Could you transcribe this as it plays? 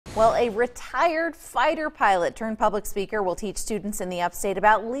Well, a retired fighter pilot turned public speaker will teach students in the Upstate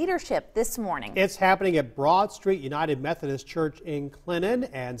about leadership this morning. It's happening at Broad Street United Methodist Church in Clinton,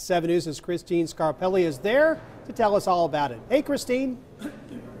 and 7 News' Christine Scarpelli is there to tell us all about it. Hey, Christine.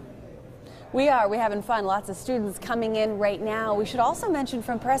 We're having fun. Lots of students coming in right now. We should also mention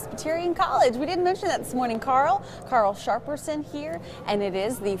from Presbyterian College. We didn't mention that this morning. Carl Sharperson here, and it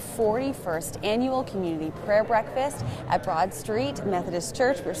is the 41st annual community prayer breakfast at Broad Street Methodist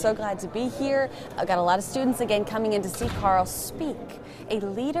Church. We're so glad to be here. I've got a lot of students again coming in to see Carl speak. A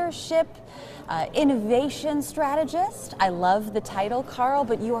leadership innovation strategist. I love the title, Carl,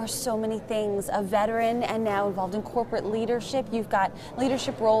 but you are so many things. A veteran and now involved in corporate leadership. You've got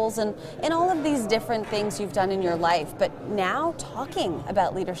leadership roles and all of these different things you've done in your life, but now talking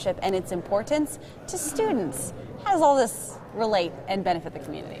about leadership and its importance to students. How does all this relate and benefit the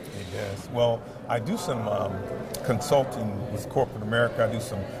community? It does. Well, I do some consulting with corporate America. I do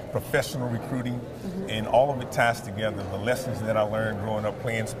some professional recruiting, and all of it ties together. The lessons that I learned growing up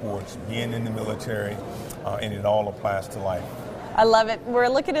playing sports, being in the military, and it all applies to life. I love it. We're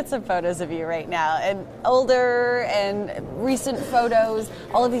looking at some photos of you right now, and older and recent photos.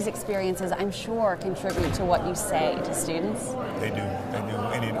 All of these experiences, I'm sure, contribute to what you say to students. They do,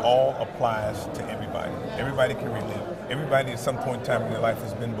 and it all applies to everybody. Everybody can relate. Everybody at some point in time in their life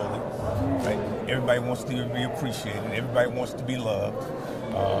has been bullied, right? Everybody wants to be appreciated. Everybody wants to be loved,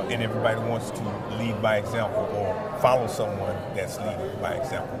 and everybody wants to lead by example or follow someone that's leading by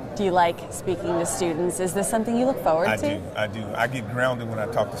example. Do you like speaking to students? Is this something you look forward to? I do. I get grounded when I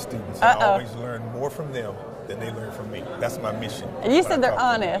talk to students. I always learn more from them than they learn from me. That's my mission. And you said they're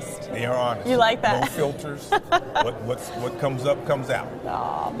honest. They are honest. You like that? No filters. What comes up comes out.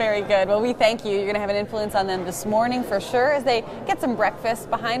 Oh, very good. Well, we thank you. You're going to have an influence on them this morning for sure as they get some breakfast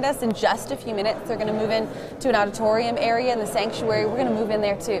behind us in just a few minutes. They're going to move in to an auditorium area in the sanctuary. We're going to move in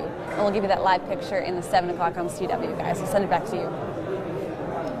there too. And we'll give you that live picture in the 7 o'clock on CW, guys. We'll send it back to you.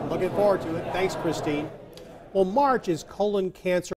 Looking forward to it. Thanks, Christine. Well, March is colon cancer